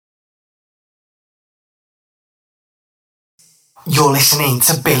You're listening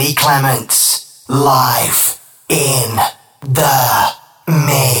to Billie Clements live in the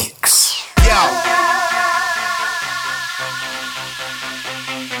mix. Yo.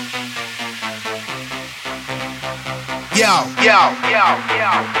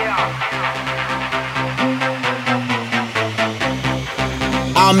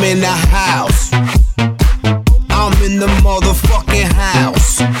 I'm in the house. I'm in the motherfucking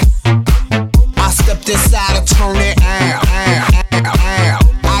house. I stepped inside to turn it out.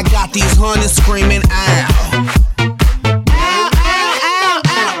 I got these hunters screaming out.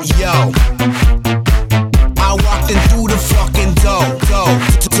 Yo. I walked in through the fucking door.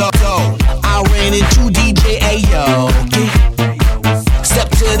 I ran into DJ Ayo. Step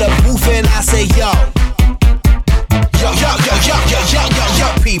to the booth and I say yo. Yo,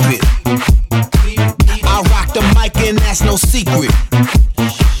 peep it. I rock the mic and that's no secret.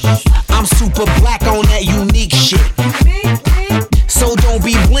 I'm super black on that unique shit. So don't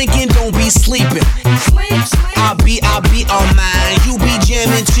be blinking, don't be sleeping. I'll be on mine. You be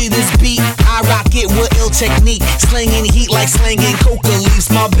jamming to this beat. I rock it with ill technique. Slinging heat like slinging coca leaves.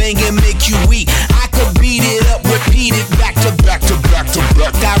 My banging make you weak. I could beat it up, repeat it back to back to back to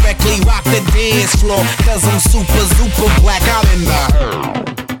back. Directly rock the dance floor. Cause I'm super black. I'm in the house.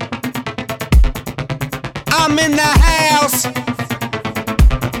 I'm in the house.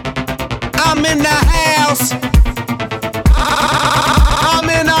 I'm in the house. I'm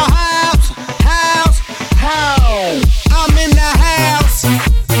in the house. I'm in the house.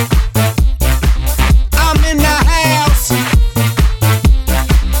 I'm in the house.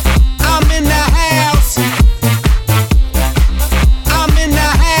 I'm in the house. I'm in the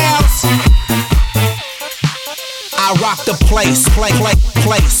house. I rock the place.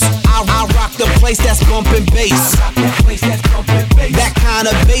 I rock the place that's bumping bass. That kind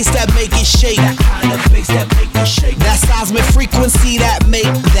of bass that make it shake. That seismic frequency that make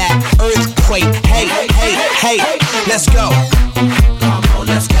that earthquake. Hey, let's go.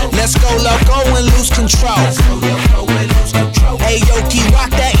 Let's go loco and lose control. Hey, Yoki, rock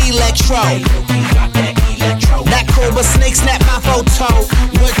that electro. That Cobra snake snap my photo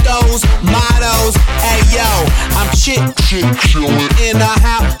with those mottos. Hey yo, I'm chillin' in the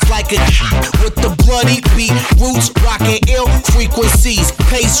house like a with the bloody beat. Roots rockin' ill frequencies.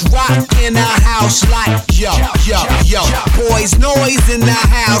 Pace rock in the house like yo. Boys noise in the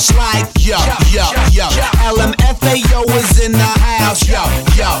house like yo. LMFAO is in the house yo.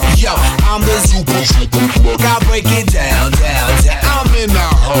 I'm the super plug. I break it down. I'm in the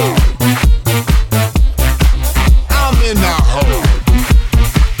hole. I'm in the hole.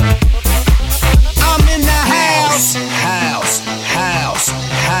 I'm in the house. I'm in the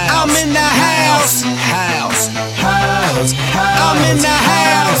house. I'm in the house. I'm in the house. I'm in the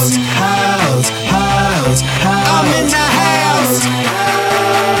house. I'm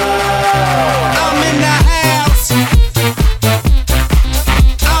in the house.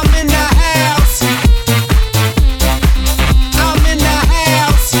 I'm in the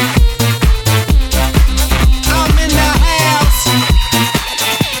house. I'm in the house.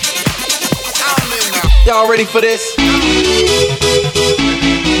 Y'all ready for this?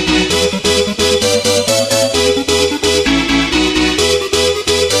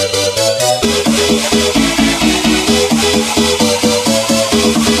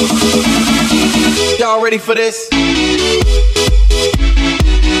 Y'all ready for this?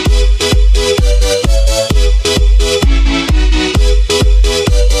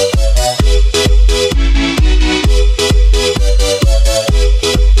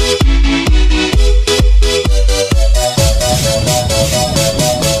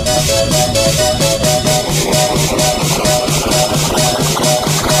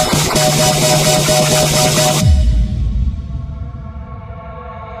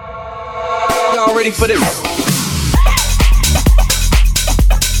 Y'all ready for this?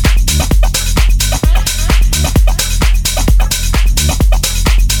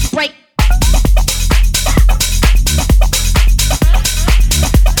 Break.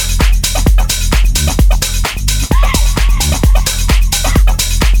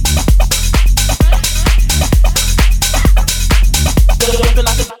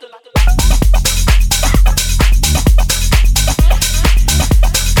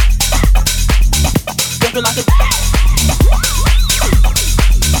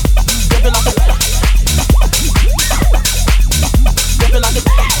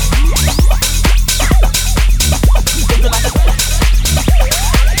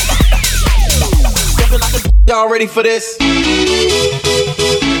 Y'all ready for this?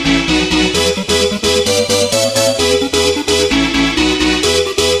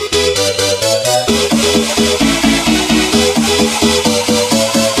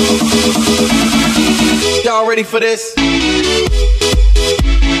 ready for this?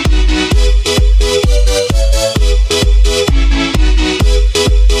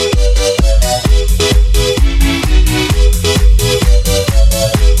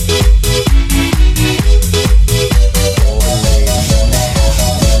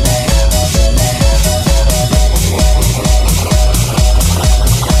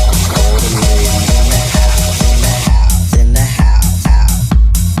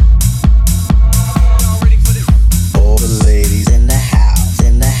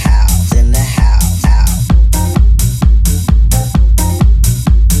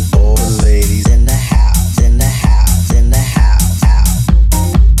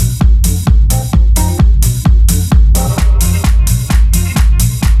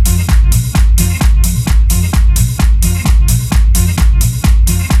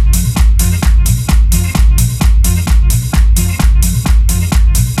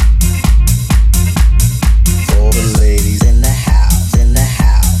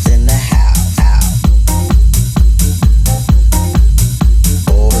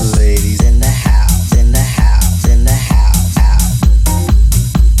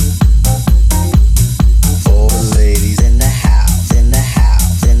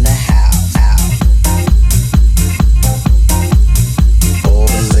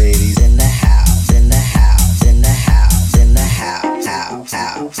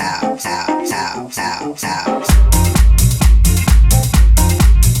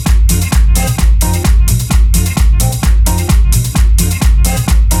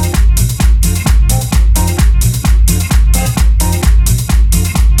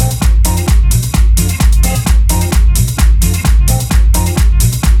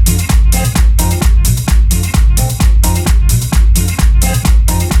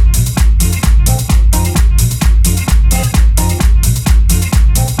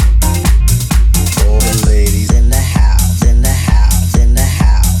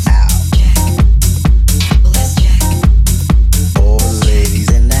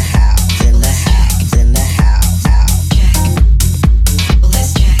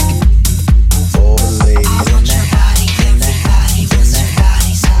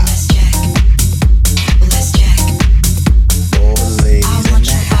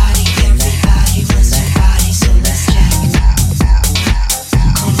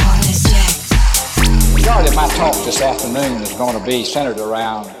 Be centered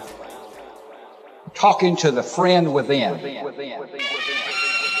around talking to the friend within.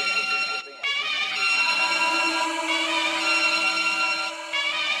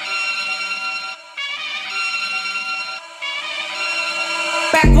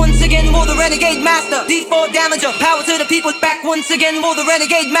 Back once again for the renegade master. D4 damager, power to the people. Back once again for the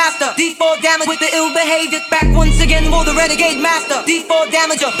renegade master. D4 damage with the ill behavior. Back once again for the renegade master. D4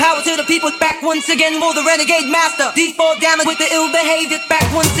 damager, power to the people. Back once again for the renegade master. D4 damage with the ill behavior. Back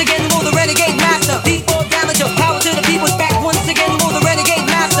once again for the renegade master. D4 damager, power to the people. Back once again for the renegade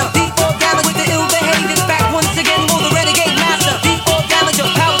master. D4 damage with the ill behavior. Back once again for the renegade master. D4 damager,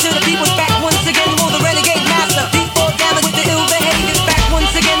 power to the people. Back once again for the renegade master. D4 damage with the ill behavior. Back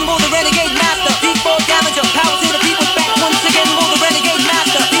once again for the renegade master. D4 damager, power to the people. Back once again for the renegade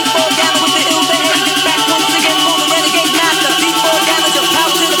master. D4 damage with the ill behavior. Back once again for the renegade master. D4 damager,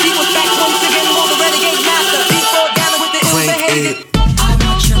 power to the people. Back once again for the renegade master. D4 damage with the ill behavior. I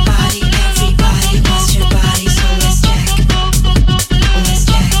want your body, everybody wants your body, so let's check.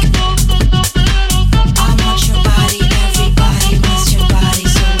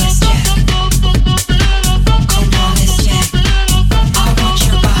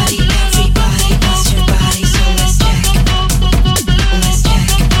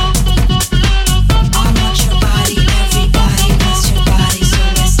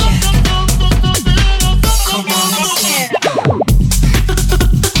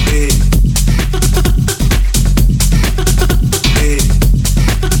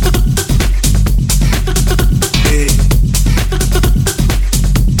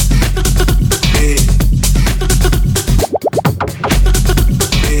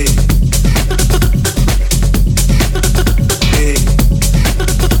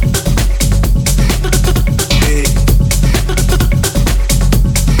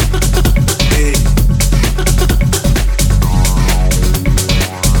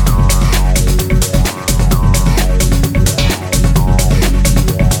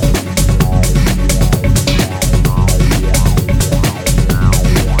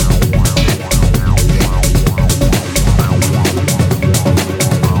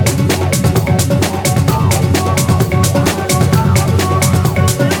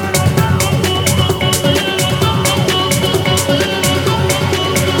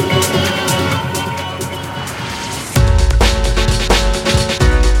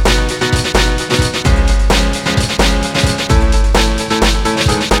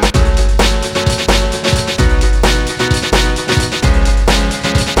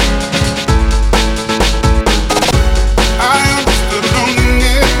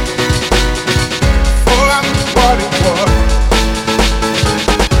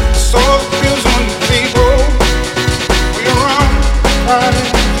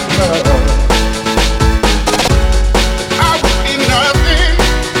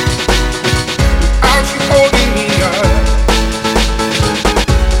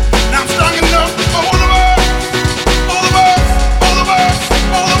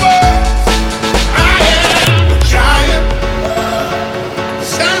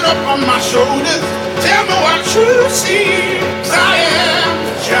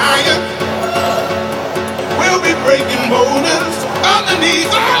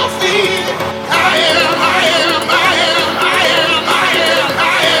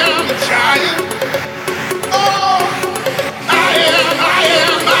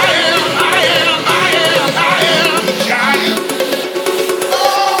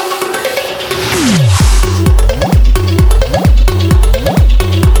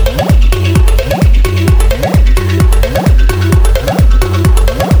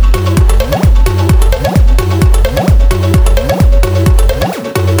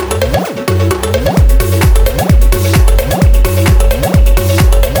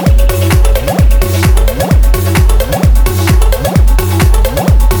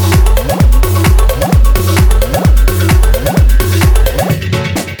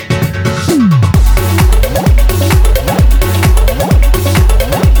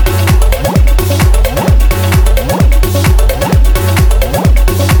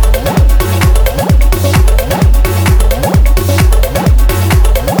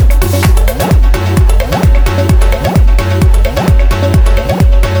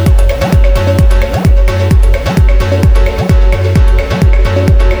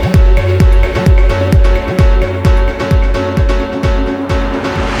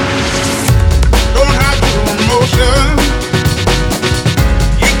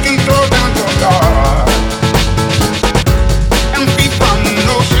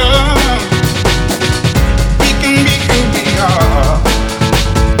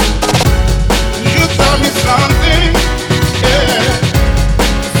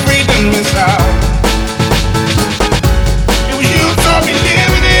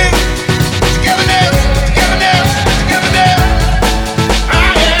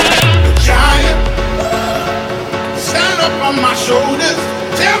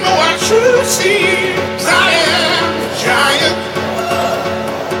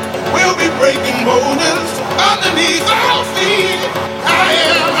 moldings underneath our feet. I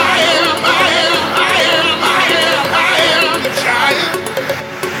am, I am, I am, I am, I am, I am the giant.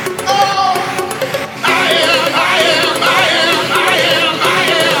 Oh, I am, I am, I am, I am, I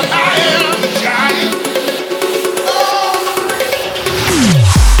am, I am the giant.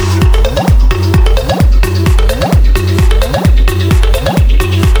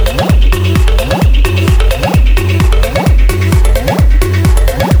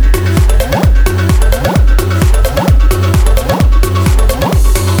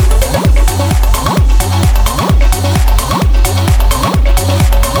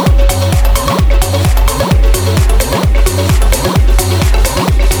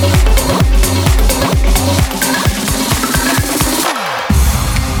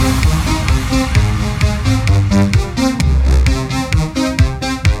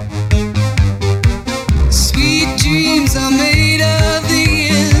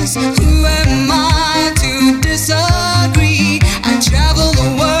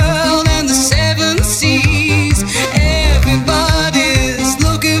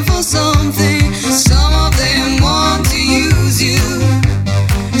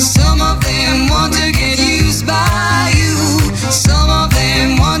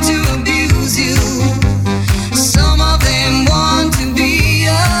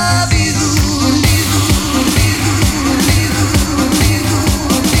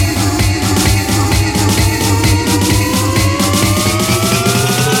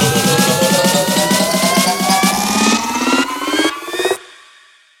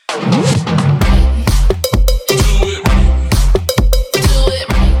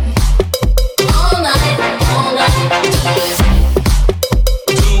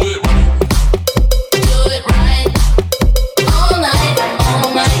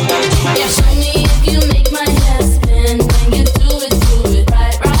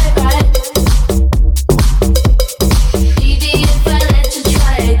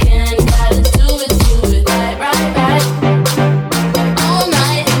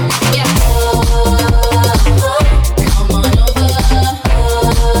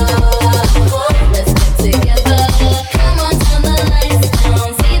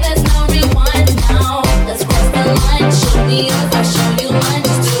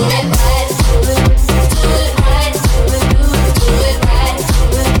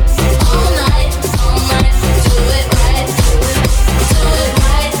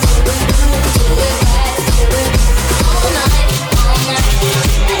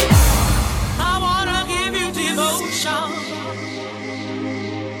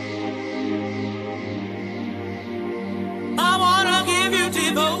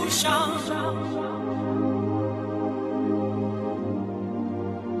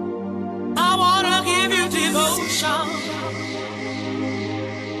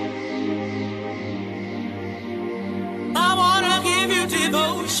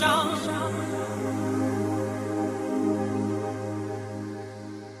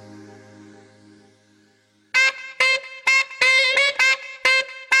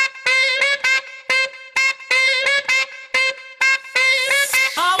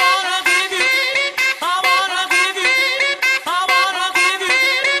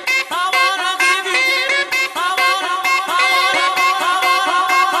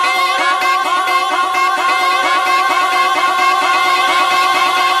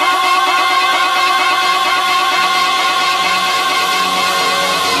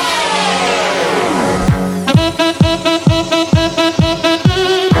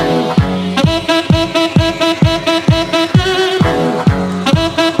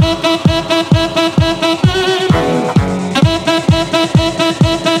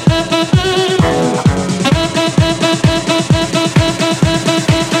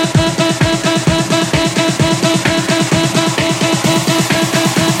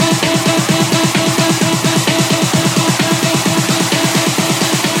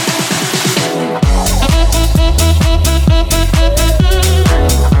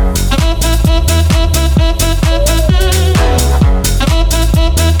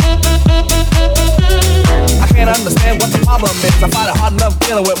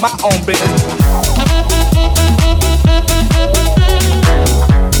 with my own business.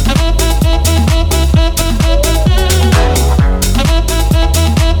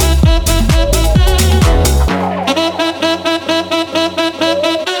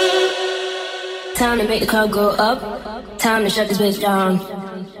 Time to make the club go up. Time to shut this bitch down.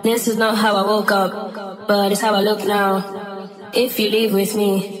 This is not how I woke up, but it's how I look now. If you leave with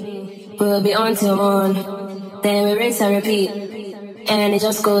me, we'll be on till morn. Then we rinse and repeat, and it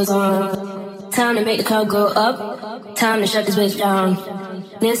just goes on. Time to make the club go up. Time to shut this bitch down.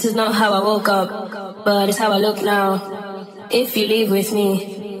 This is not how I woke up, but it's how I look now. If you leave with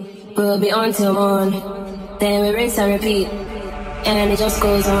me, we'll be on till morn. Then we rinse and repeat, and it just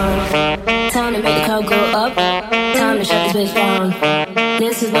goes on. Time to make the crowd go up, time to shut this bitch down.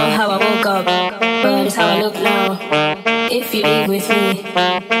 This is not how I woke up, but it's how I look now. If you leave with me,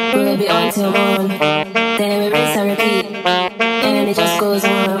 we'll be on till morn. Then we rinse and repeat, and it just goes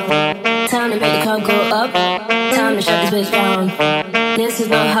on. Time to make the crowd go up, time to shut this bitch down. This is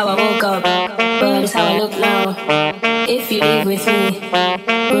not how I woke up, but it's how I look now. If you leave with me,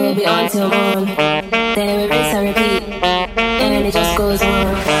 we'll be on till morn. Then we rinse and repeat, and it just goes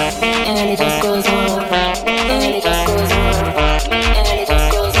on, and it just goes on, and it just goes on, and it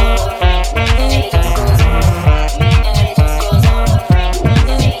just goes on, and it just goes on, and it just goes on,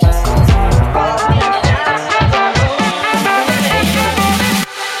 and it just goes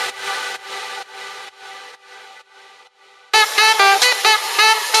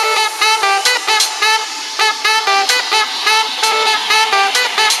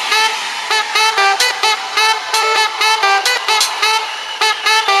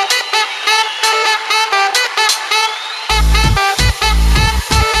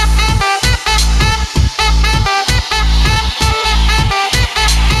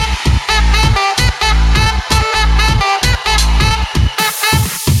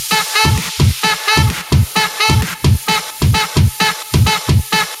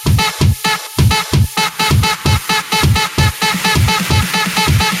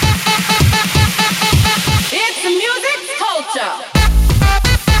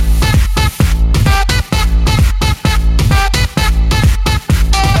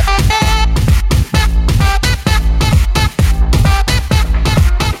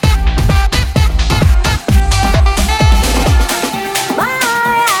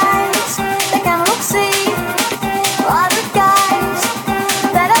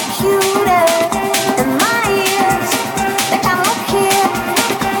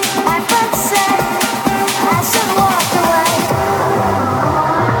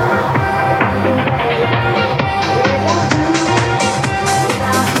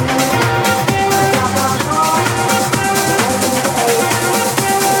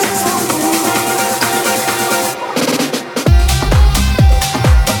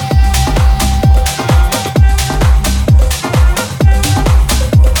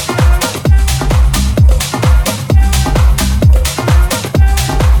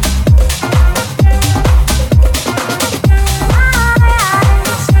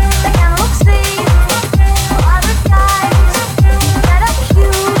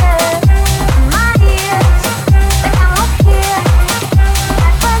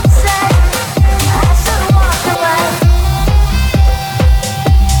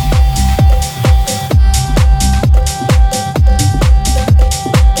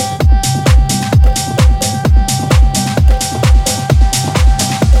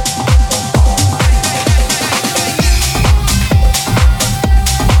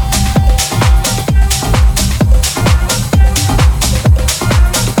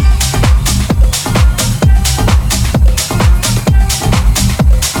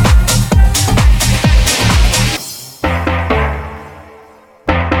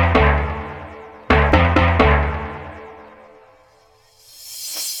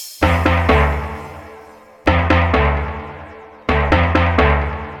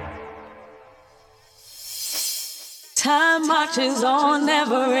Time marches on,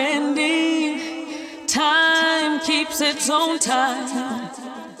 never ending. Time keeps its own time.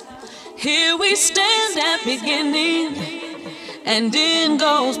 Here we stand at beginning, and end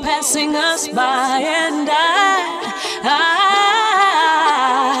goes passing us by. And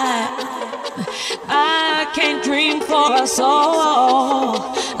I can't dream for us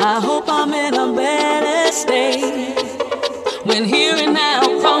all. I hope I'm in a better state when here and now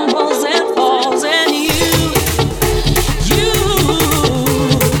crumbles and falls, and you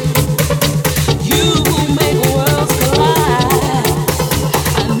will make worlds collide.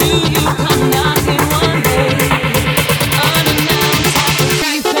 I knew you'd come knocking one day, unannounced like a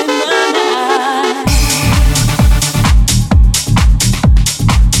thief in the night.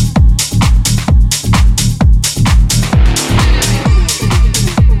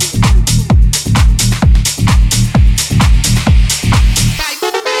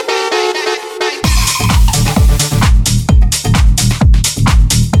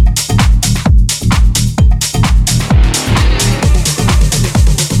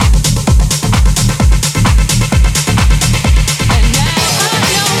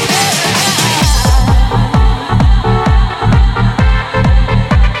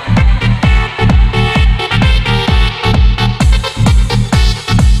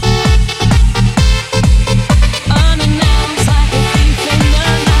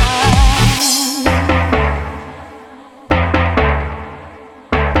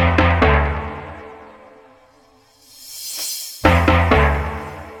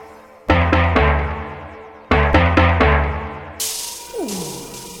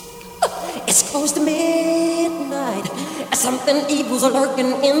 It's close to midnight. Something evil's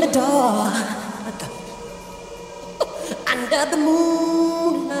lurking in the dark. Under the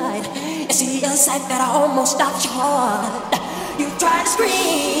moonlight, you see a sight that almost stops your heart. You try to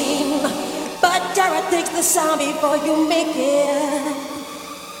scream, but terror takes the sound before you make it.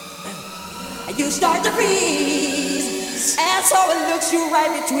 You start to freeze, and so it looks you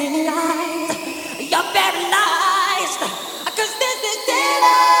right between the eyes. You're paralyzed, 'cause this is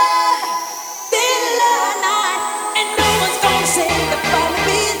Thriller night, and no one's gonna save you from the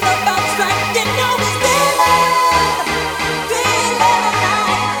beast about to strike. You know it's Thriller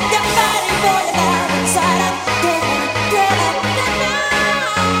night. You're fighting for your life inside of Thriller night.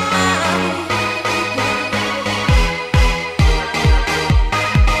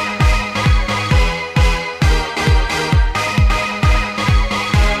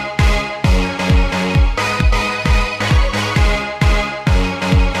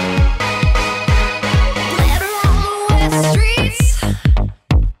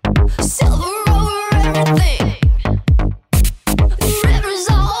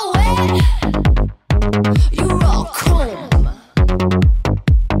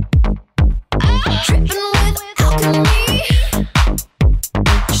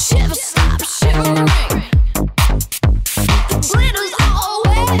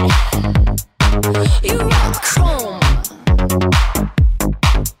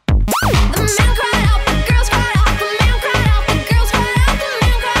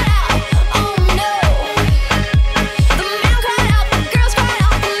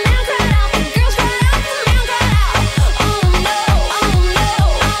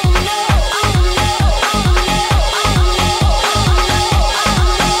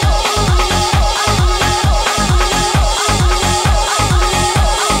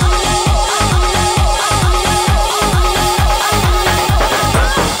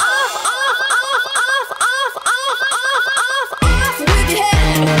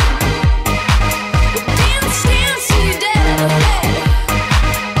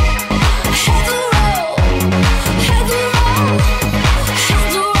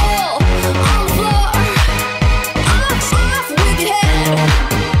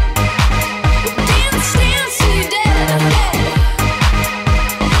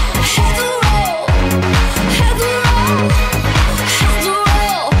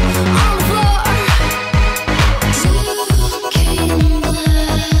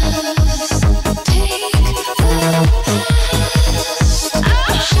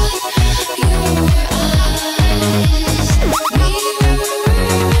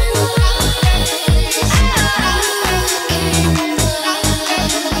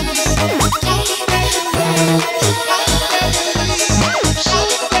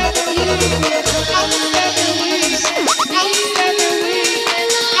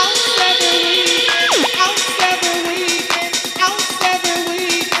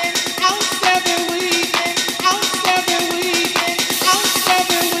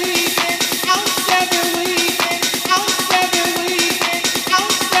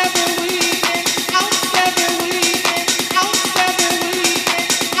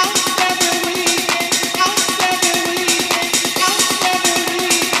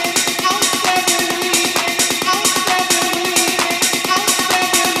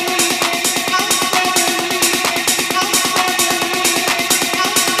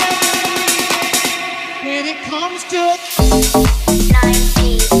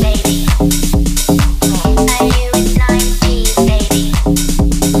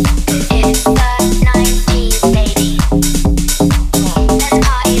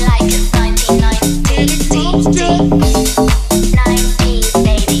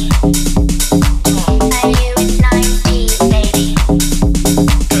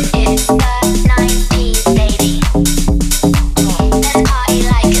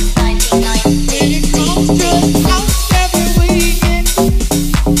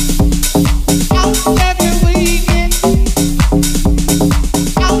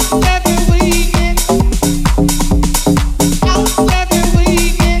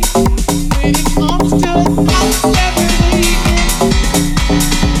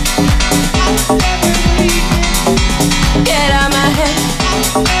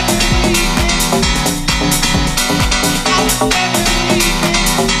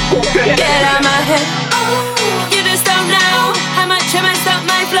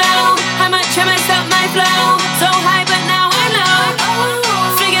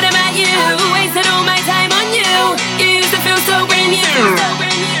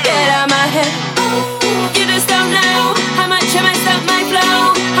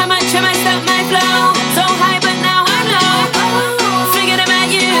 So high, but now I'm low. Forget about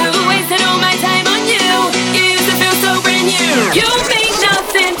you, wasted all my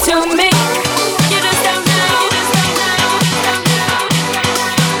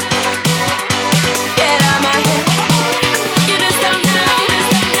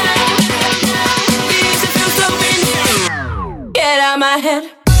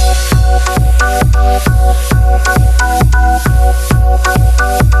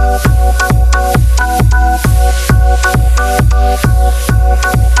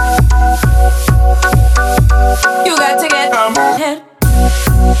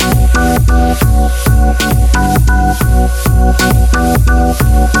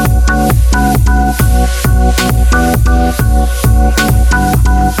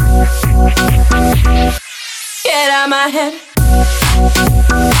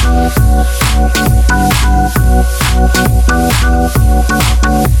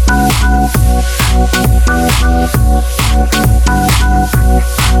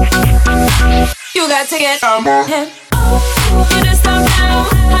got to get him. You just don't know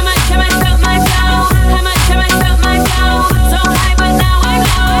how much have I felt my flow, how much have I felt my flow. So high, but now I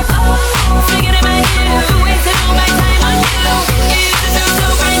know. Singing in my ear, wasting all my time on you. You used to sound so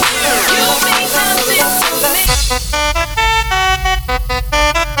brand new. You mean something to me.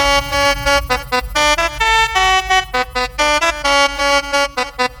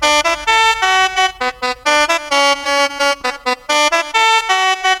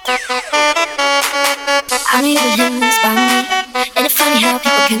 I'm even hymns by me. Ain't it funny how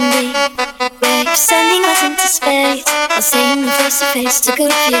people can be? Waves sending us into space. I'll say them face to face. Too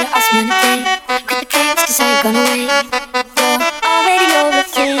good for you to ask me anything. Quit the games, cause I ain't gonna wait. You're already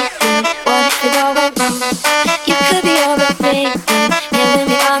overthinking. What if it all went wrong? You could be overthinking. Never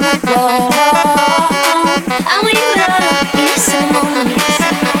be on the floor. I want you to release in the moment.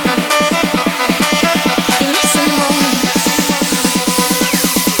 Release in the moment.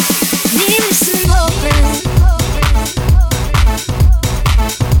 Release in the moment.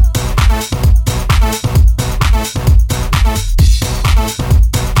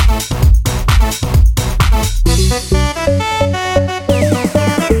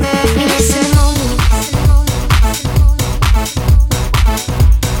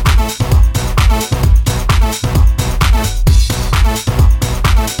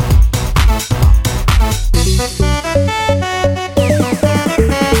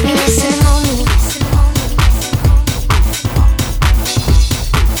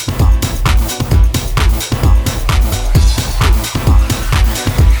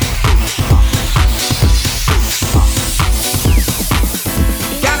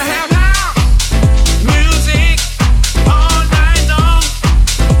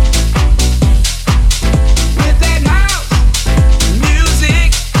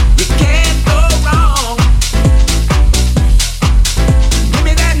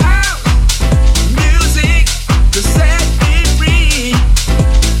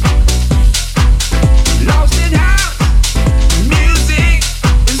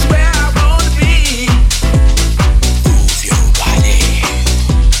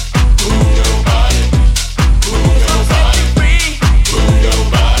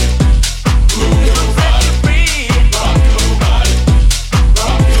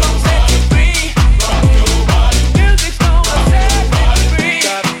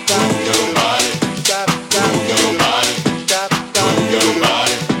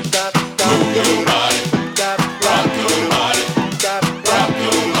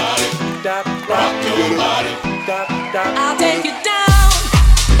 I'll take you down,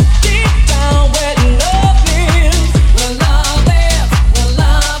 deep down where love is, where love is, where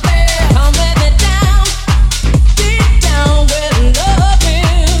love is. Come with me down, deep down where love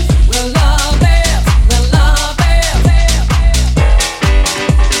is, where love is, where love is.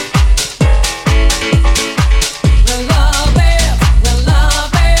 Where love is, where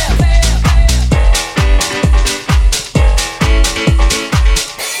love is.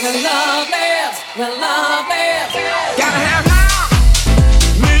 Where love is, where love is. Gotta have love.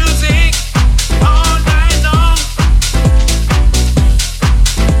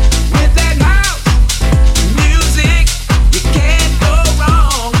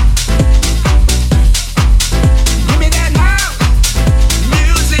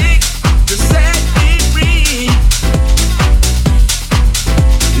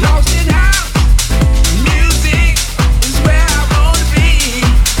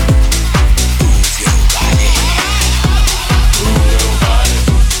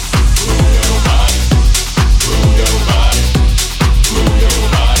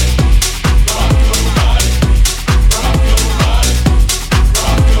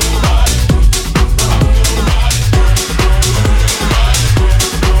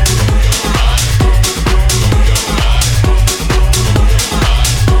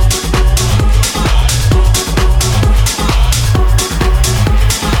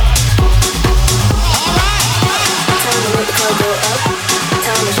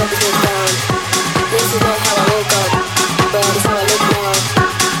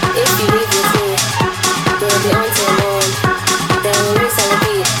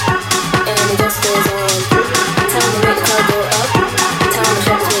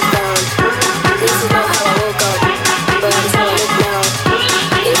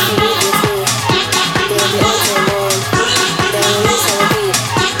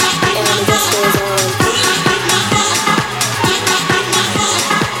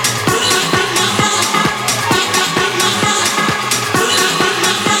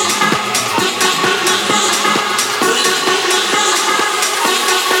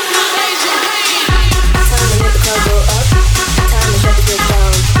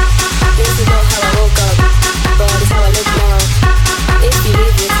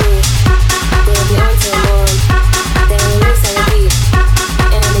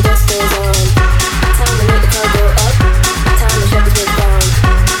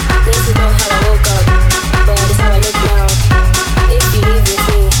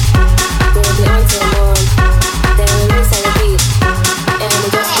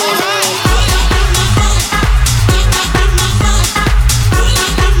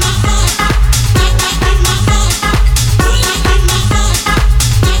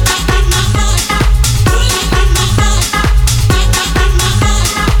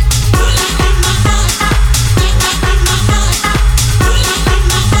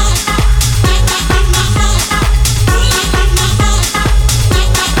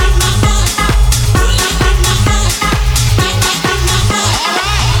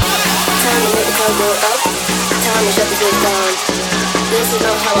 car go up, time to shut the place down. This is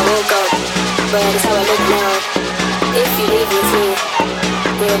not how I woke up, but it's how I look now. If you leave with me,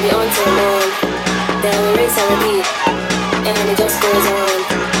 we'll be on till morn. Then we rinse and repeat, and it just goes on.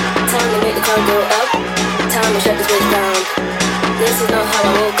 Time to make the car go up, time to shut this place down. This is not how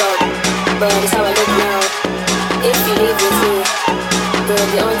I woke up, but it's how I look now. If you leave with me, we'll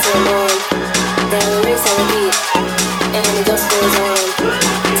be on till morn. Then we rinse and repeat, and it just goes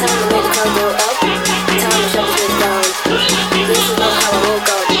on. Time to make the car go up, time to shut the place down. This is not how I woke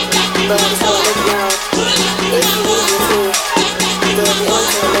up, but it's how I look now. If you leave with me, we'll be on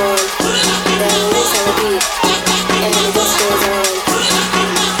till morn. Then we rinse and repeat, and it just goes on.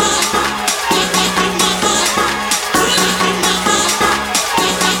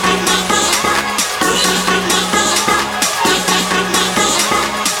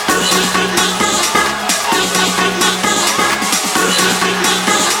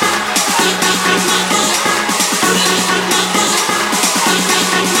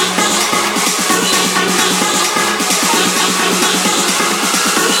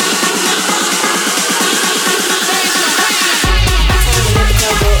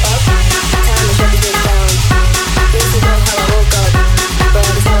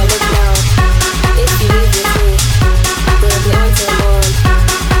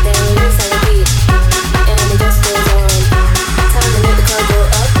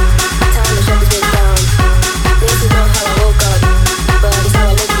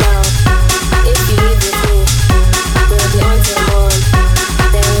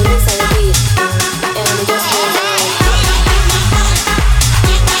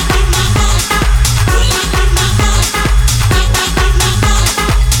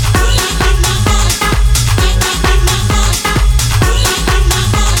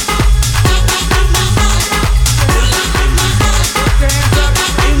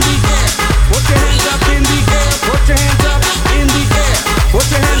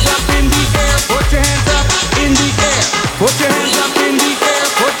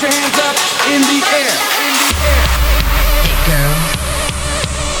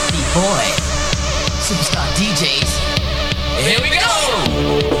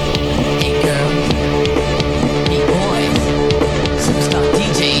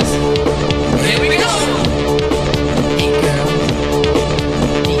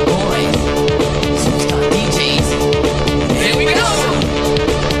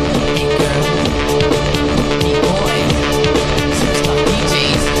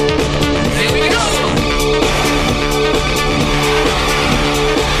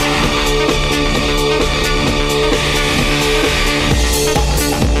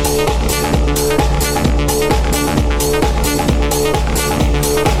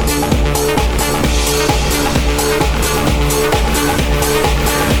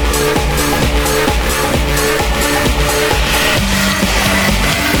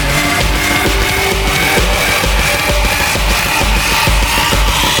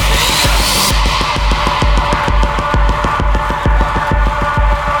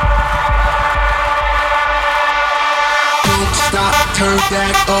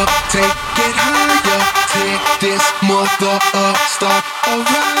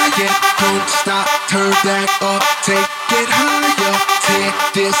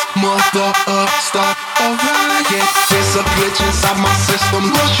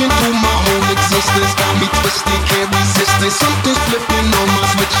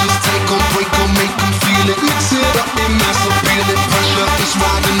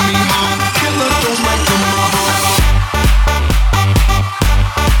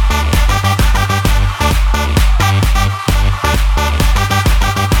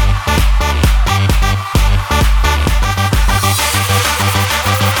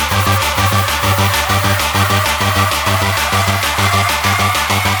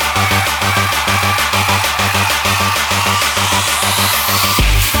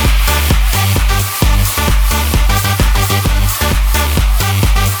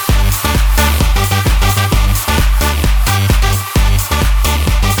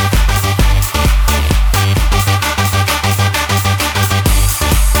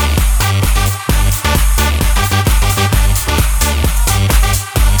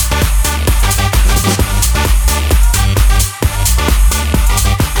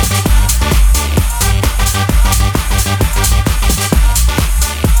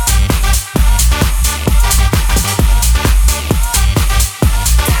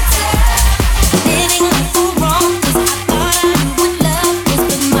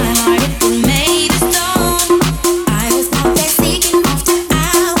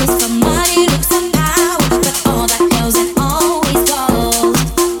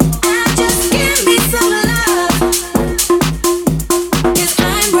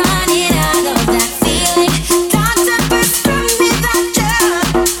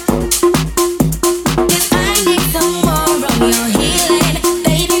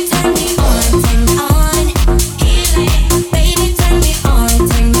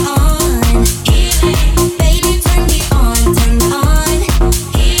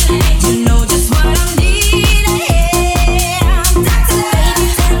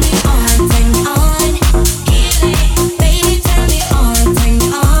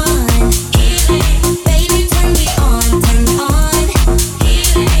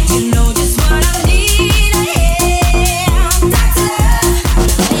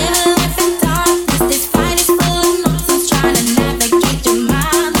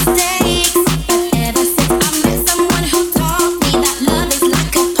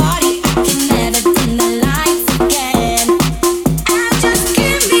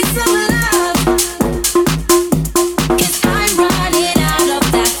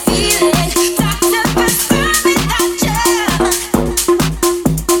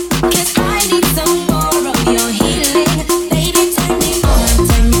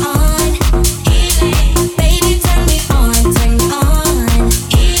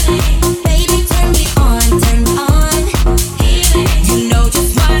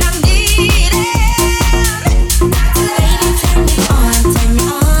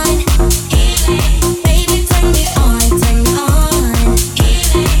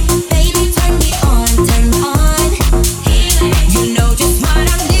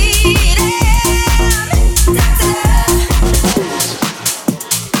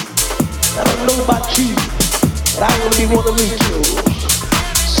 about you, but I really want to meet you.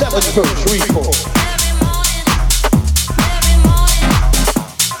 7 First Report.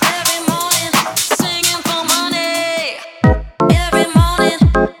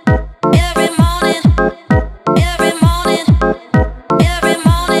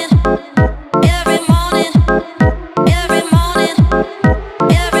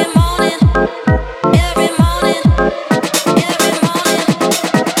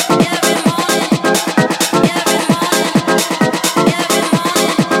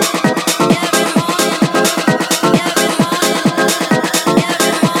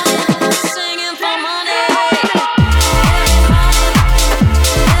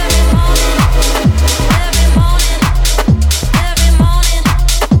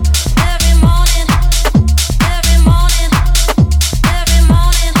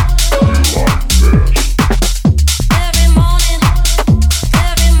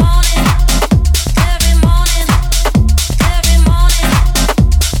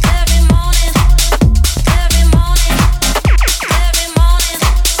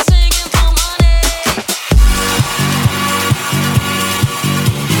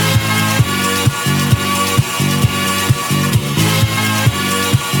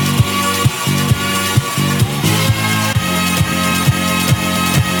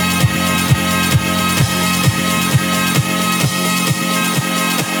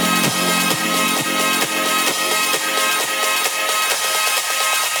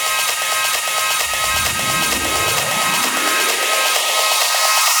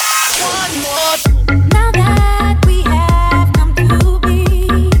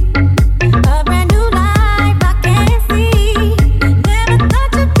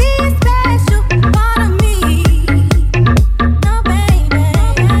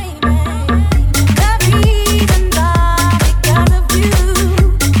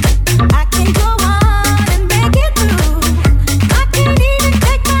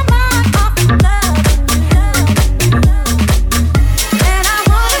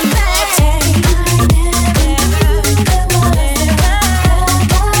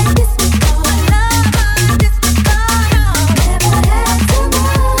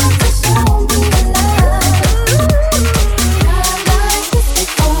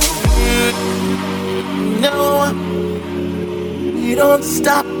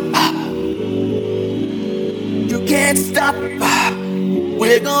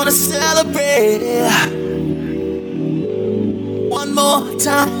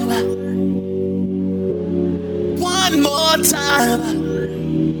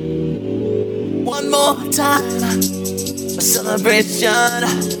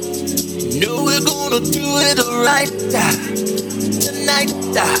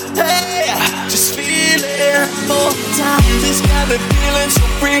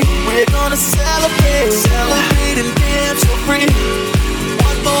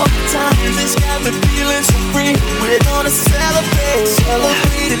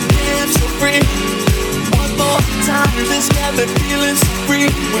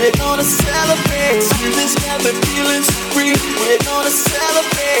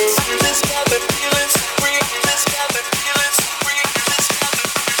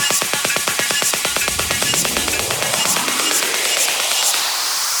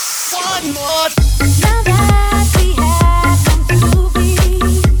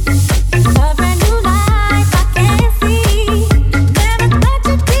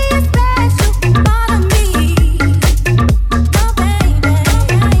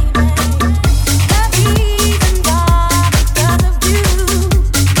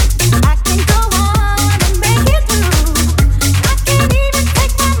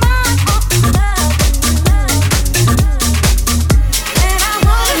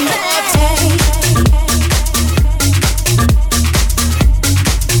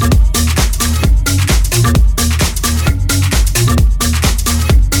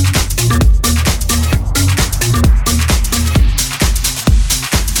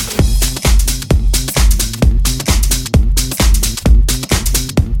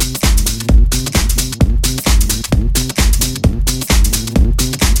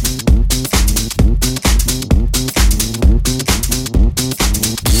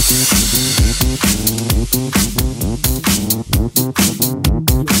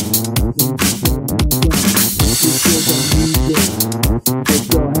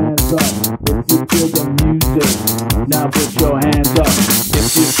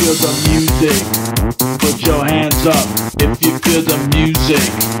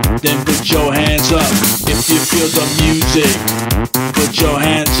 Then put your hands up if you feel the music. Put your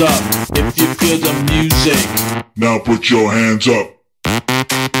hands up if you feel the music. Now put your hands up.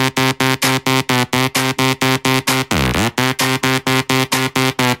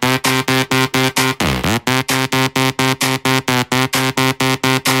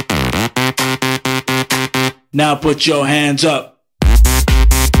 Now put your hands up.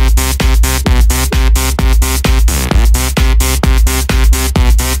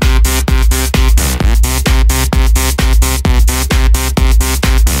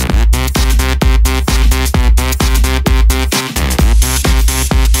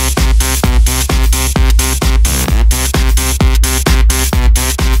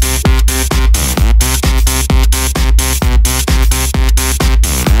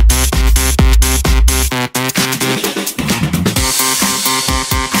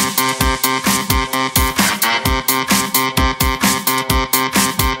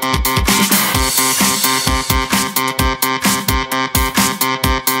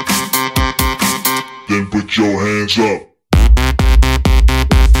 Then put your hands up.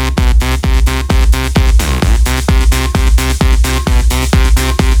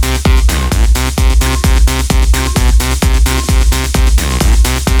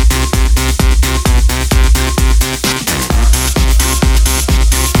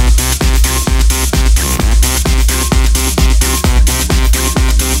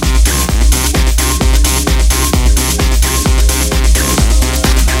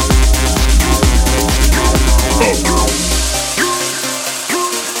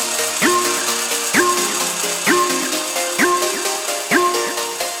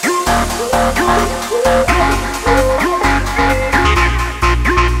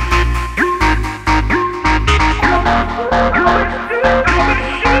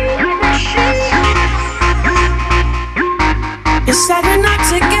 You said we're not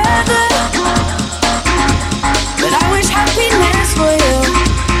together, but I wish happiness for you.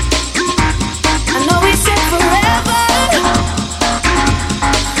 I know we said forever,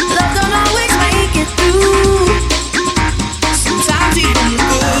 love don't always make it through. Sometimes even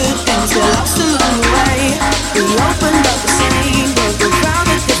good things get lost along the way. We opened up the same book, we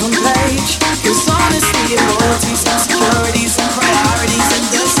found a different page. There's honesty and loyalty, some securities and priorities and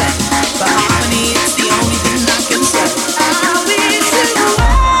the same. But harmony, it's the only thing I can say.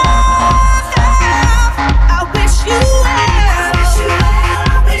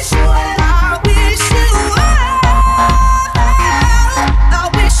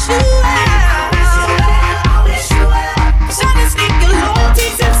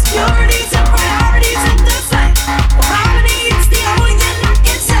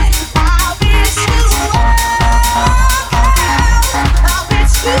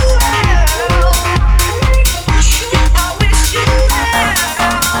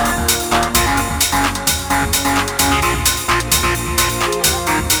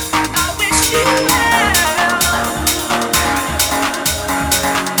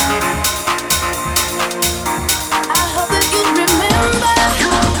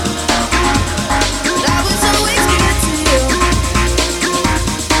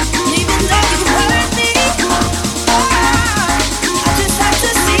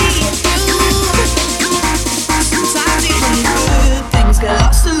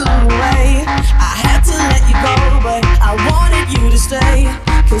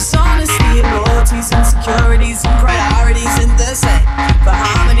 Cause honesty and loyalties and securities and priorities in the same. For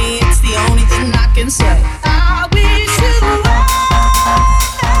harmony, it's the only thing I can say. I wish you well.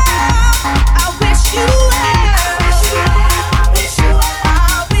 I wish you well. I wish you well.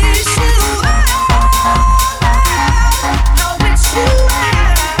 I wish you well. I wish you well.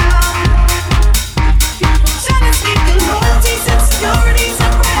 Trying to speak the loyalties and securities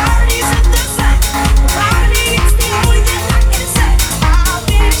and priorities in the same. For harmony, it's the only thing I can say.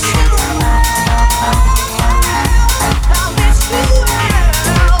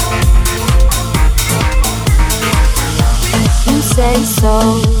 You say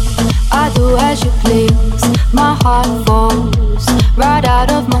so, I do as you please. My heart falls right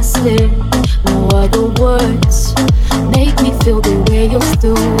out of my sleeve. No other words make me feel the way you're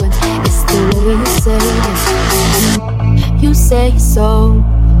doing. It's the way you say it. You say so,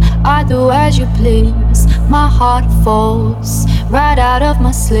 I do as you please. My heart falls right out of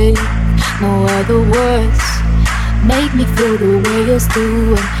my sleeve. No other words make me feel the way you're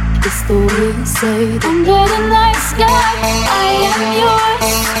doing. It's the way you say it. Under the night sky, I am yours.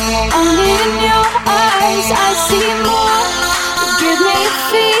 Only in your eyes I see more. Give me a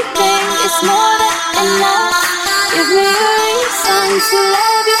feeling, it's more than enough. Give me a reason to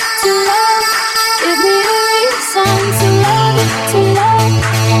love you, to love. Give me a reason to love you, to love.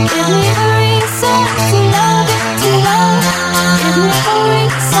 Give me a reason to love you, to love. Give me a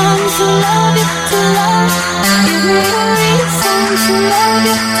reason to love you, to love. Give me a reason to love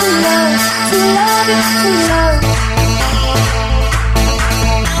you, to love, to love you, to love.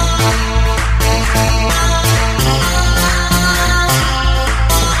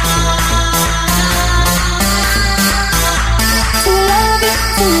 I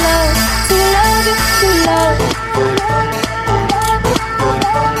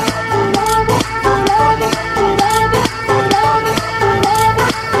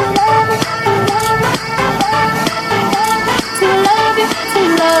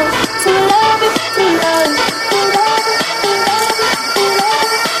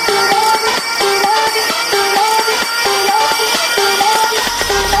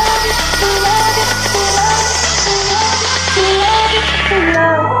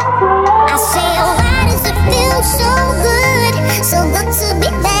say, oh, why does it feel so good?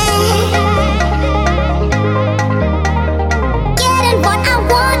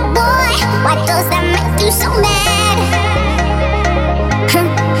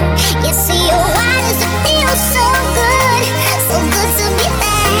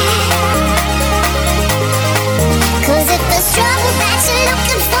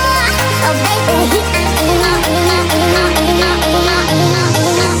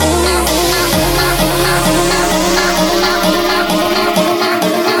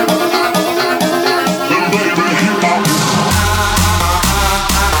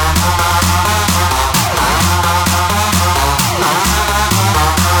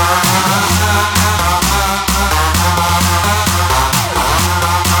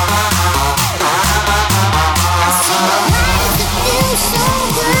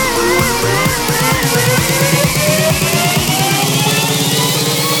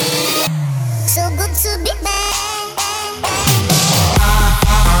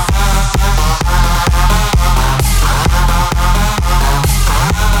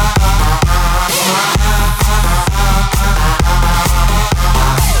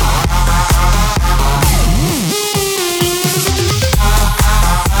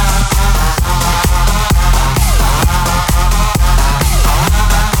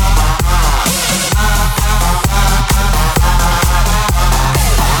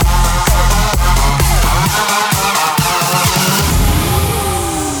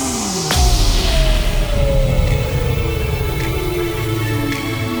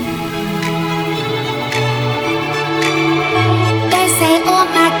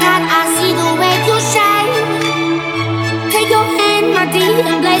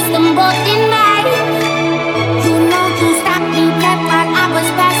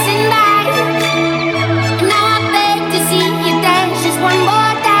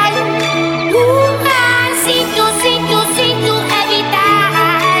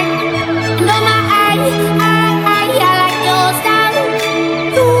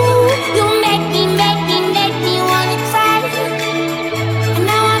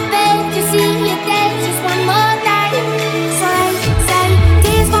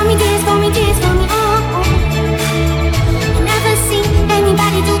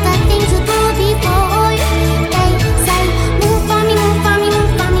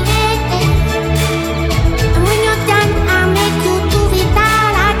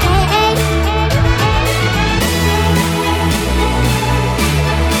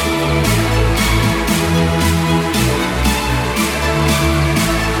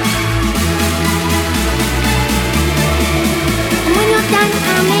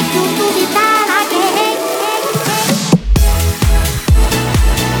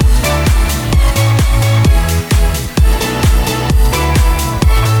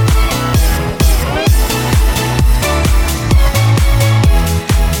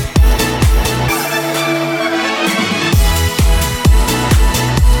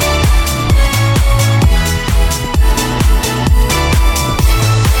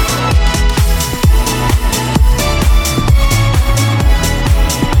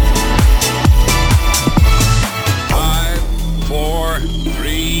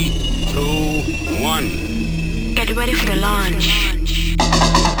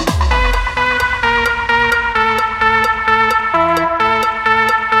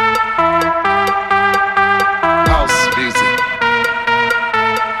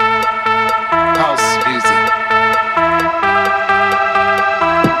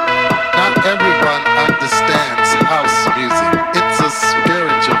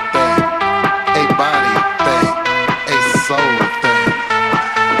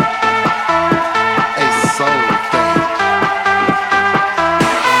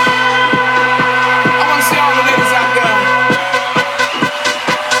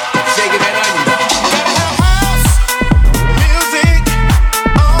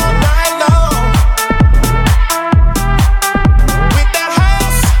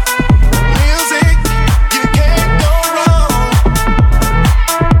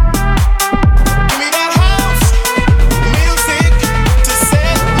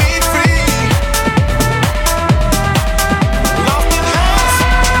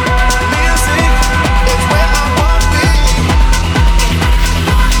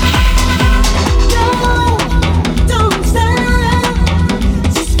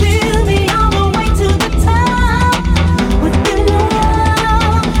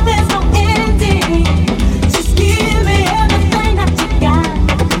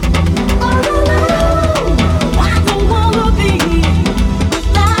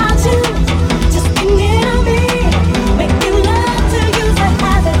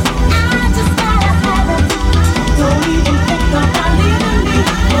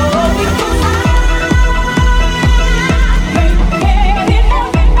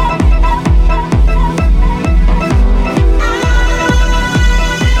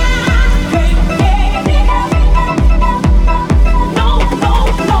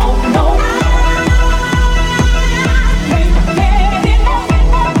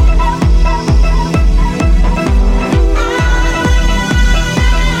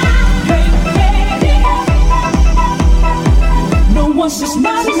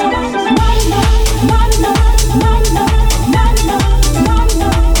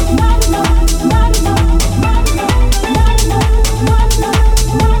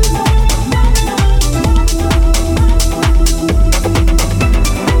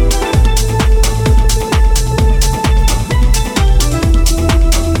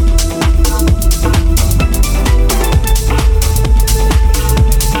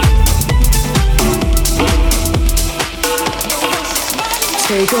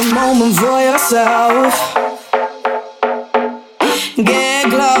 Take a moment for yourself. Get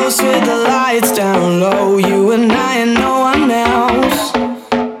close with the lights down low. You and I and no one else.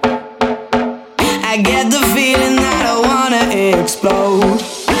 I get the feeling that I wanna explode.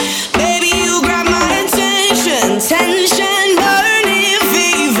 Baby, you grab my attention. Tension burning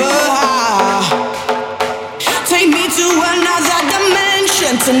fever high. Take me to another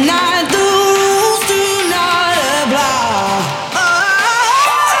dimension tonight. The rules do not apply.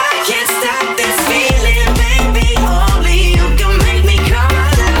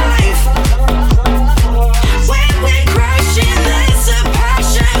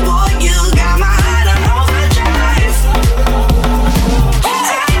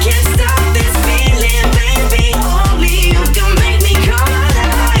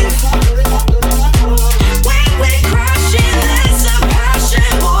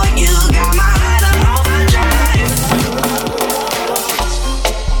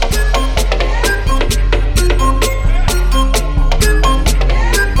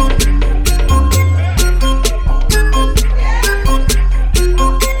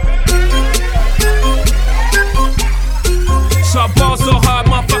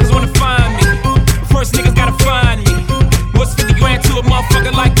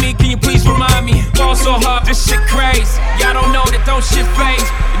 Shit phase,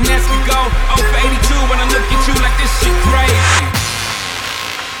 and as we go, 0 for 82 when I look at you like this shit crazy.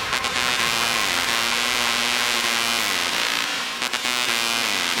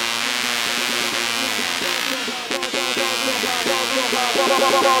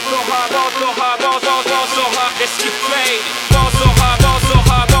 Let's get faded. Ball so hard, ball so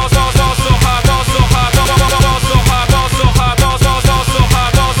hard, ball so hard, ball so hard, ball so hard, ball so hard, ball so hard, ball so hard, ball so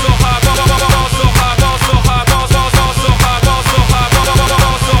hard, ball so hard, ball so hard, ball so hard, ball so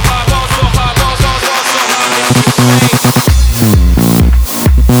hard, ball so hard.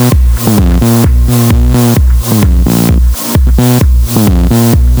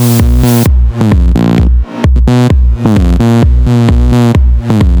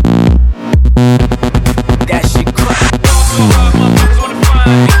 That shit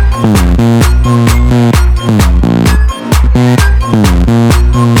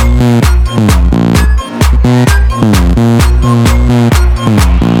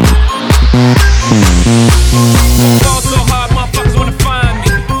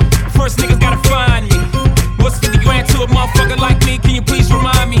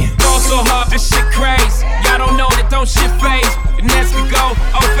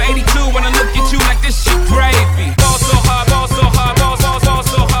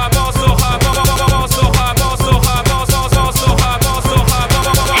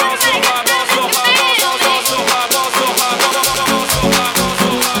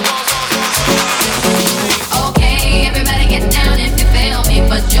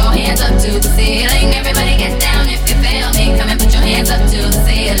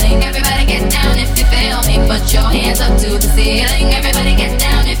hands up to the ceiling. Everybody get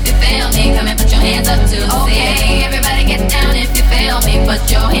down if you feel me. Come and put your hands up to the ceiling.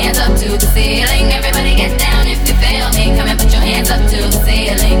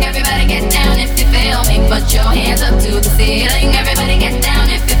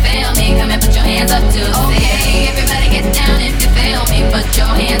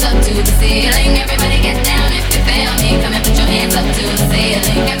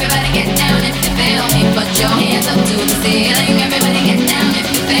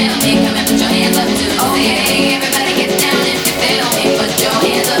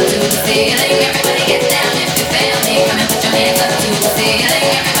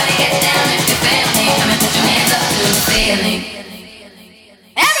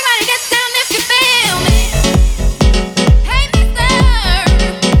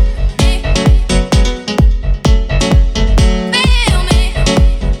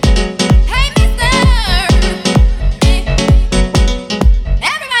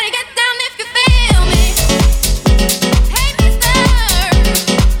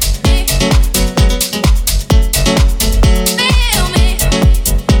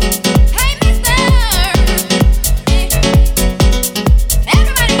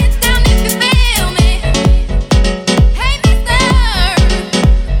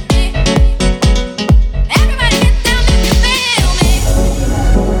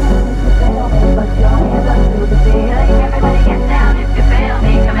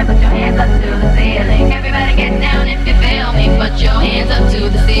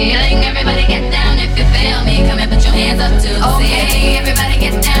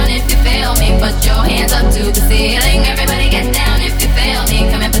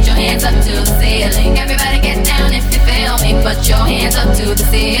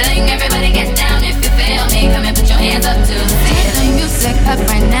 feeling. Everybody get down if you feel me. Come and put your hands up to the ceiling. Turn the music up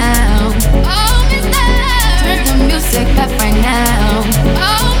right now. Oh, mister. Turn the music up right now.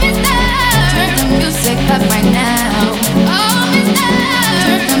 Oh, mister. Turn the music up right now. Oh, mister.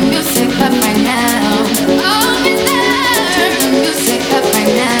 Turn the music up right now. Oh, mister. Turn the music up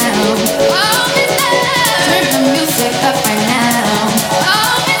right now. Oh, mister. Turn the music up right now.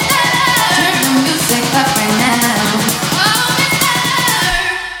 Oh, mister. Turn the music up right now. Oh, mister.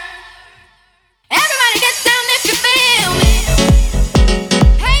 Everybody get down if you feel me.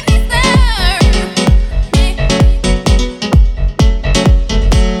 Hey, mister.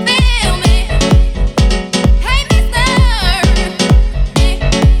 Feel me. Hey, mister.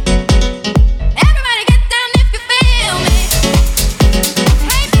 Everybody get down if you feel me.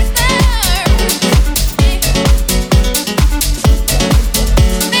 Hey, mister.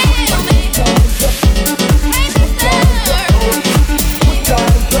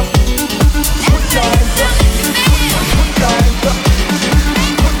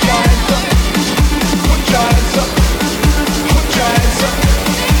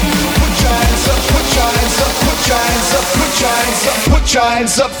 Put your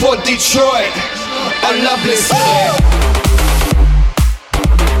hands up for Detroit, a lovely city.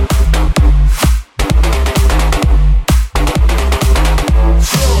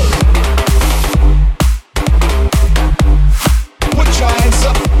 Put your hands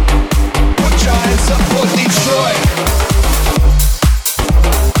up for Detroit.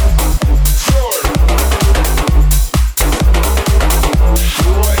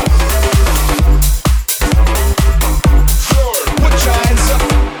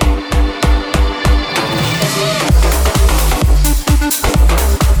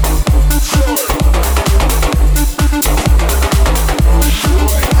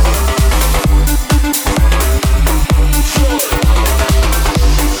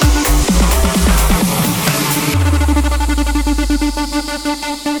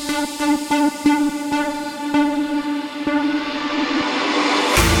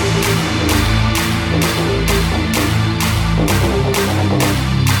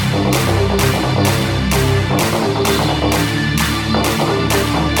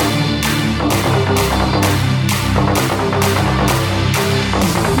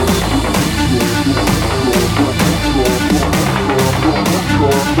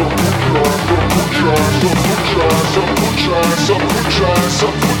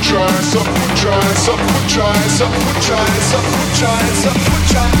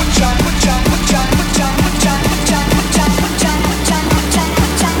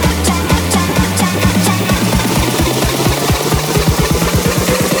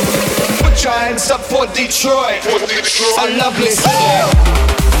 Put your hands up. Detroit, a lovely city.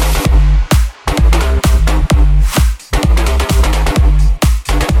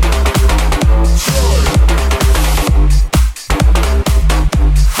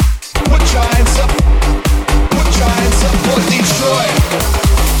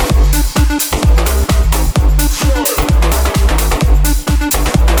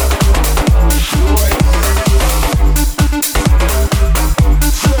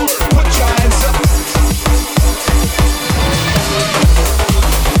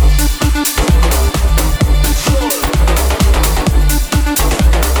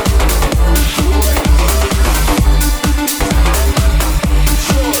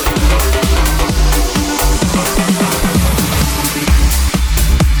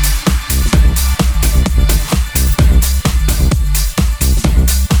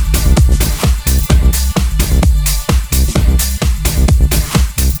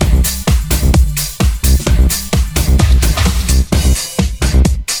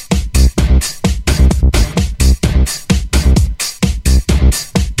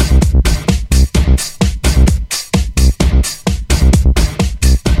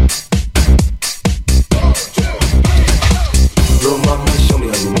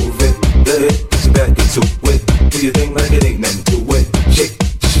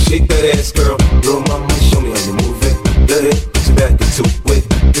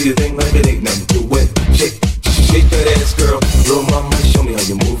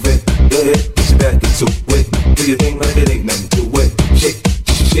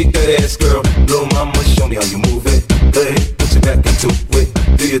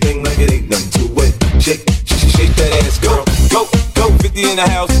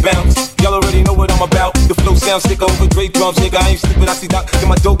 Stick over Dre drums, nigga, I ain't stupid, I see Doc, get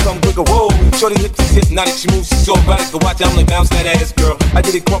my dope come quicker, whoa. Shorty lips is hypnotic, she moves, she's so erotic, go watch, I'm like bounce that ass, girl. I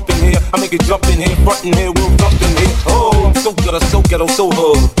did it crump in here, I make it jump in here, front in here, we'll jump in here. Oh, I'm so good, I'm so ghetto, so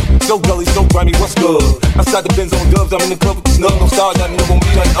hood. So gully, so grimy, what's good? Outside the Benz on dubs, I'm in the club with the snug. No stars, nothing up on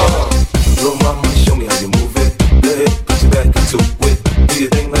me like, Little mama, show me how you move it. Let it, put your back into it. Do your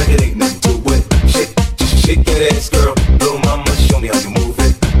thing like it ain't nothing to it. Shake, just shake that ass, girl. Little mama, show me how you move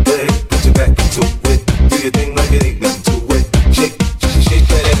it. Let it, put your back into it. Do your thing like it ain't nothing to it. Shake, just shake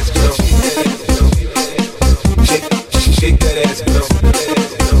that ass, girl. Shake, just shake that ass, girl.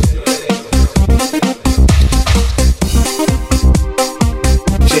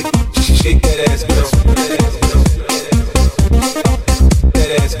 Shake that ass, girl. That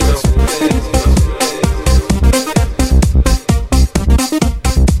ass, girl.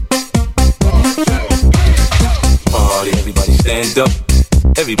 Party, everybody stand up.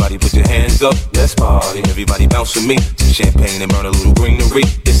 Everybody put your hands up. Let's party. Everybody bounce with me. Some champagne and burn a little greenery.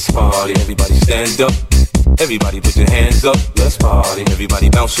 It's party. Everybody stand up. Everybody put your hands up. Let's party. Everybody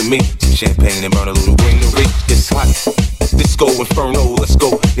bounce with me. Some champagne and burn a little greenery. It's hot. Disco Inferno, let's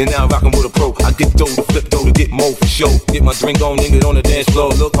go. You're now rockin' with a pro. I get dough to flip dough to get more for show. Get my drink on, nigga, on the dance floor.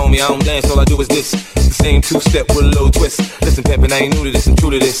 Look, homie, I don't dance, all I do is this. The same two-step with a little twist. Listen, pimpin', I ain't new to this, I'm true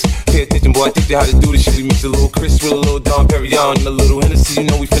to this. Pay attention, boy, I teach you how to do this shit. We mix a little Chris with a little Dom Perignon and a little Hennessy, you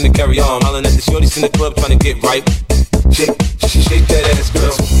know we finna carry on. Hollin' at the shorties in the club trying to get right. Shake, shake that ass,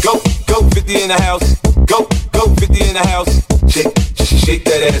 girl. Go, 50 in the house. Go, 50 in the house. Shake, shake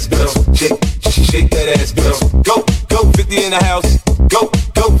that ass, girl. Shake that ass, girl. Go, 50 in the house. Go,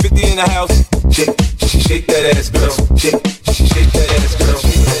 50 in the house. Shake that ass, girl. Shake that ass, girl.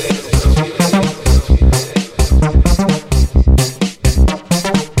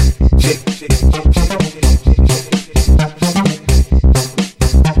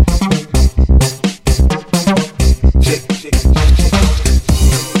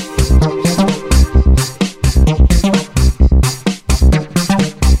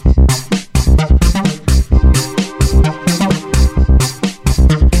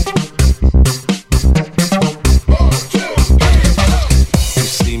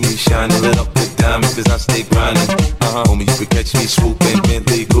 I stay grinding. Homie, you could catch me swooping,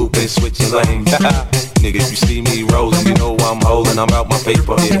 Bentley cooping, switching lanes. Nigga, if you see me rolling, you know I'm holding. I'm out my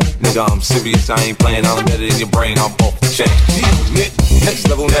paper. Yeah, nigga, I'm serious. I ain't playing. I'm better in your brain. I'm off the chain. Next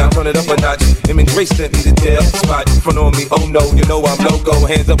level now, turn it up a notch. Him and Grace sent me the tail spot. Front on me, oh no, you know I'm loco.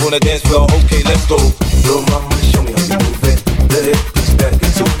 Hands up on the dance floor. Okay, let's go. Little mama, show me how you move it. Let it put you back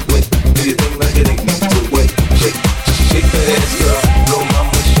into it. Do your thing like it ain't nothing to it. Shake that ass, girl. Little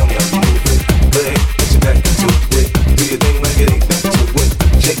mama, show me how you move it. Let it put you back into it. Do your thing like it ain't nothing to it.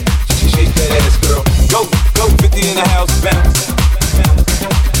 Shake that ass, girl. Go, 50 in the house, bounce.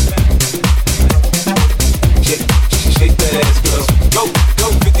 Shake that ass, girl. Go,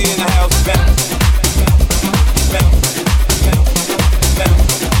 50 in the house, bounce.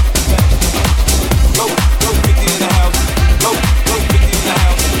 Go, 50 in the house. Go, 50 in the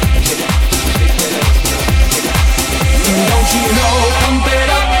house. Shake that ass, girl. Don't you know, pump it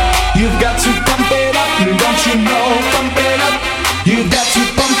up. You've got to pump it up. Don't you know, pump it up. You've got to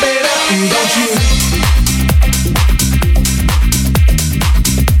pump it up. Don't you?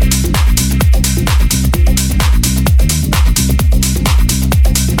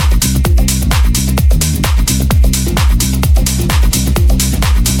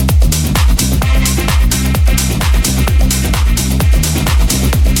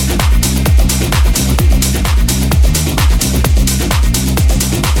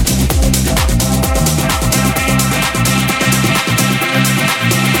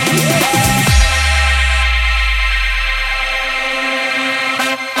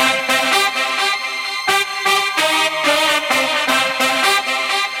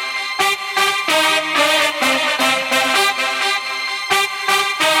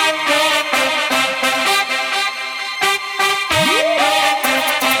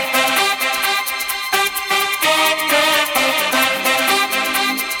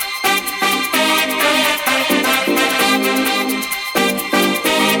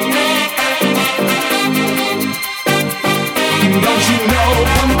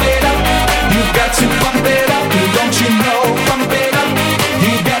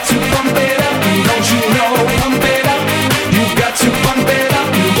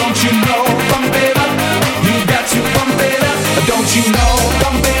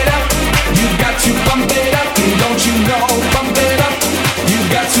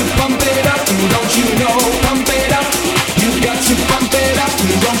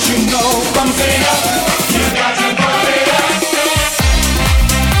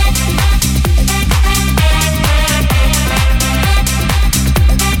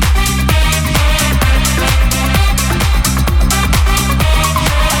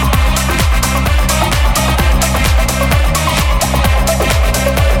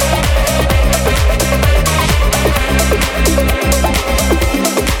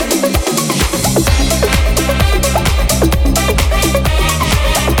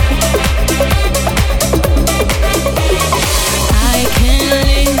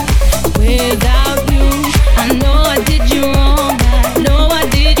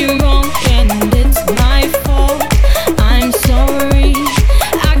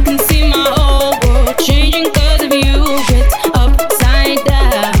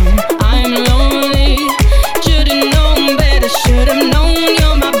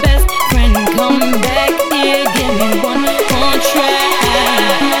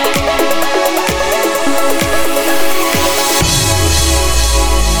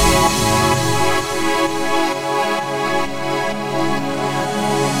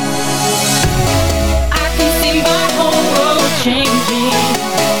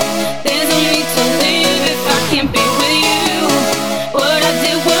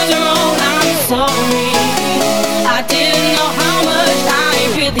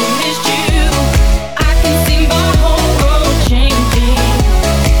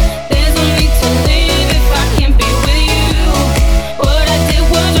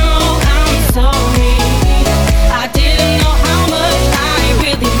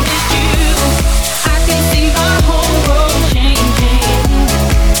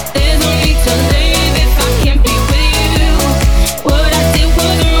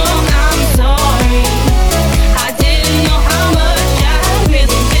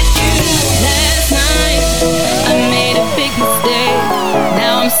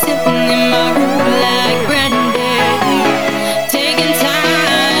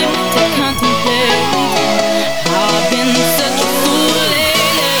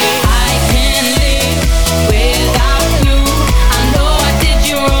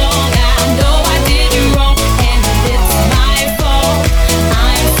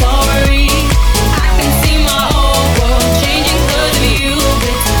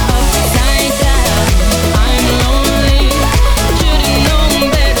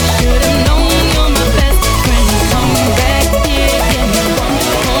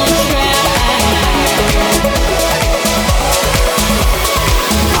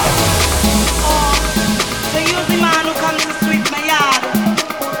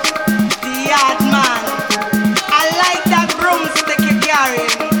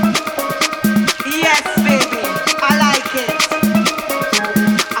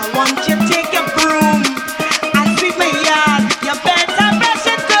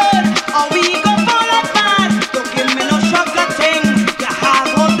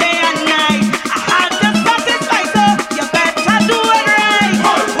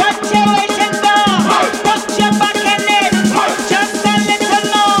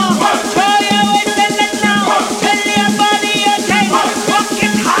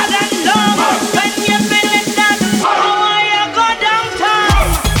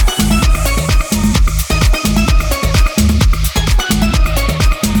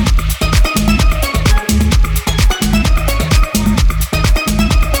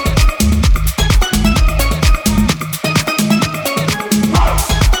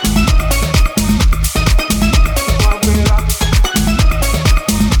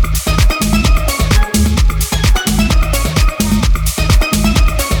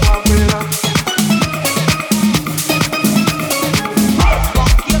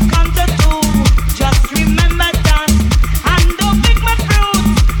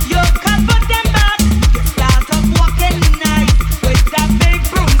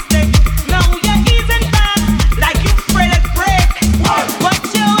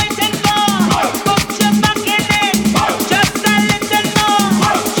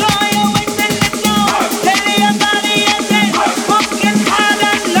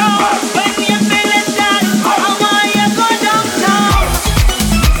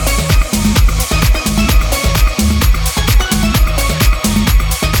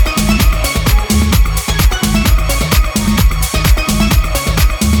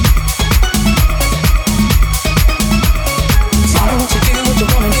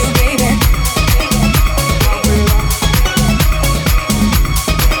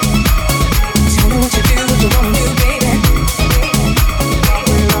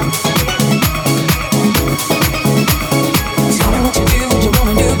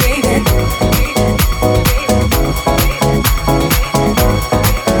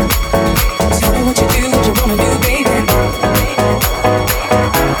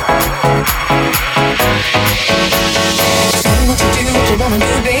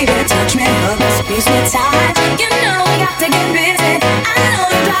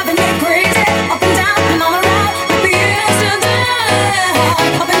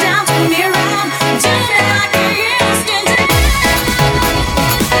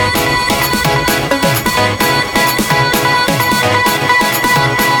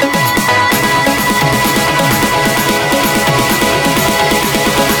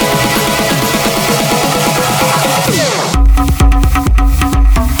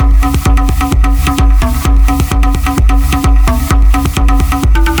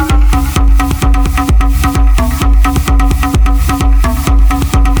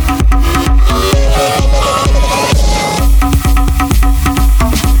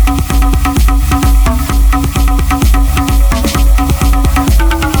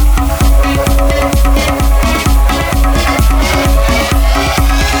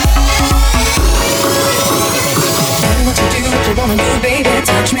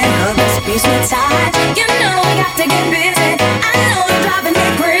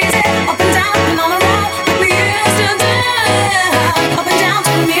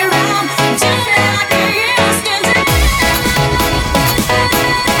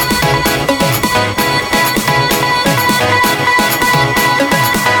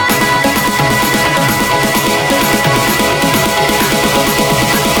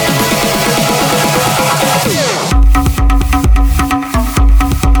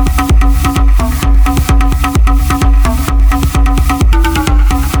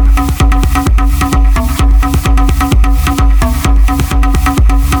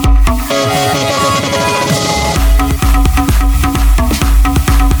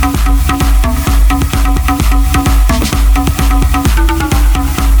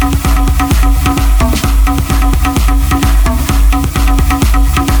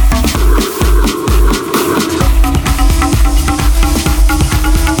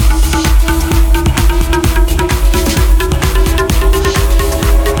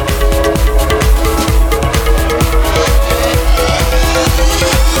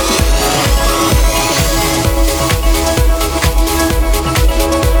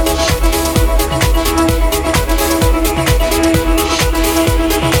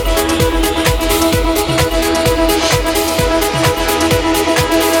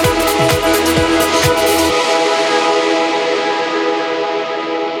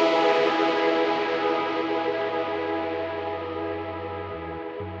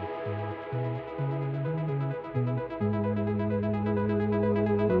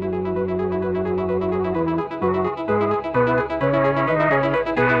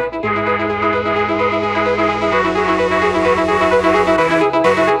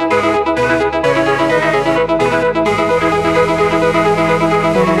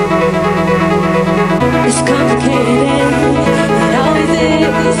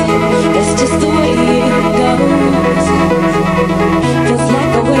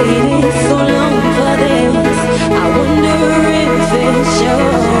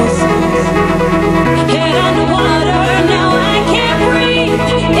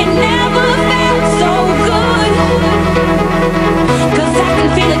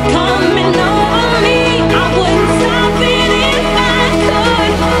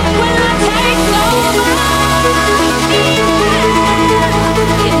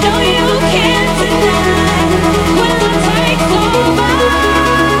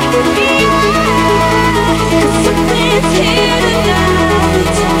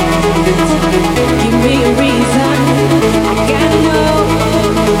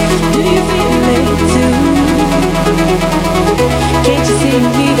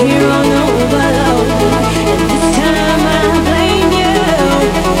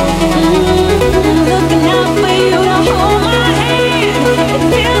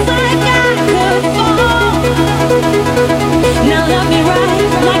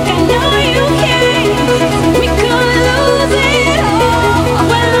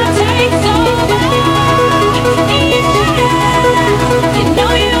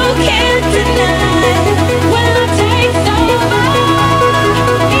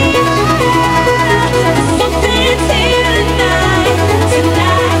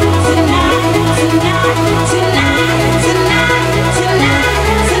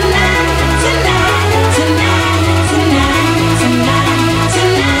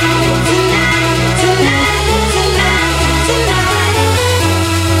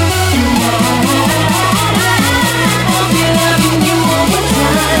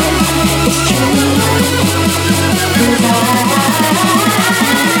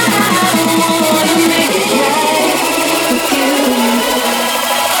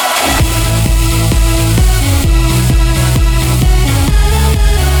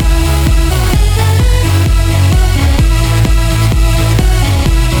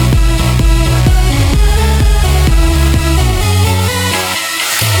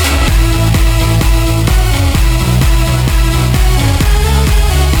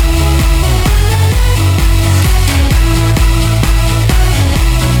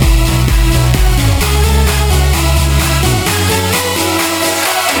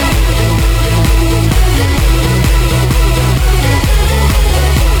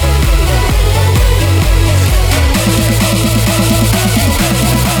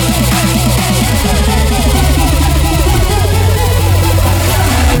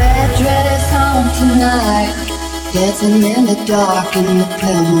 Dancing in the dark in the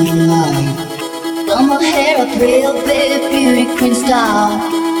pale moonlight. Got my hair up real big, beauty queen style.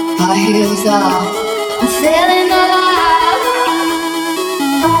 High heels off, I'm feeling alive.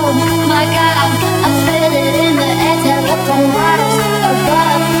 Oh my God, I feel it in the air. Telephone wires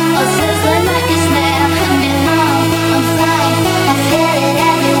above, a sizzling like a snare. Hanging on, I'm flying, I feel it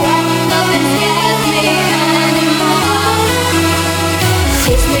everywhere. Nothing scares me anymore.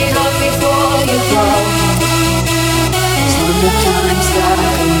 Kiss me up before you go. Summertime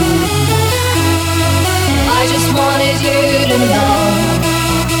starting. I just wanted you to know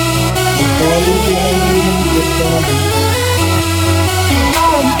that baby you're there.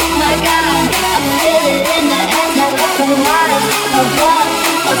 Oh my God, I feel it in the air. Telephone wires above,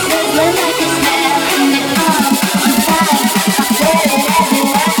 a sizzling like a snare. Hanging on, I'm flying, I feel it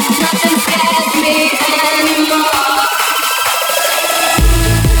everywhere. Nothing scares me anymore.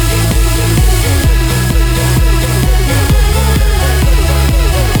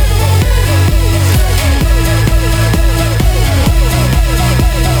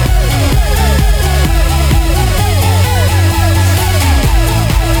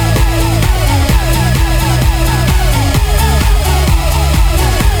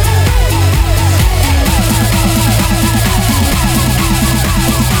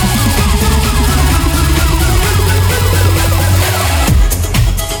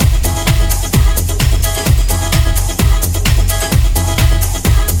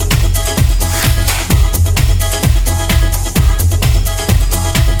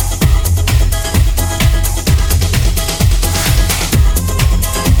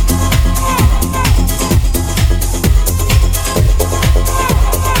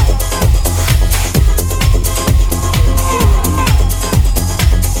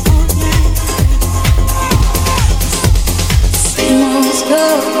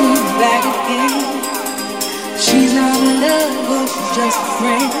 Back again. She's not in love, but she's just a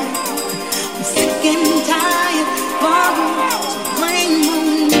friend. I'm sick and tired, falling to blame.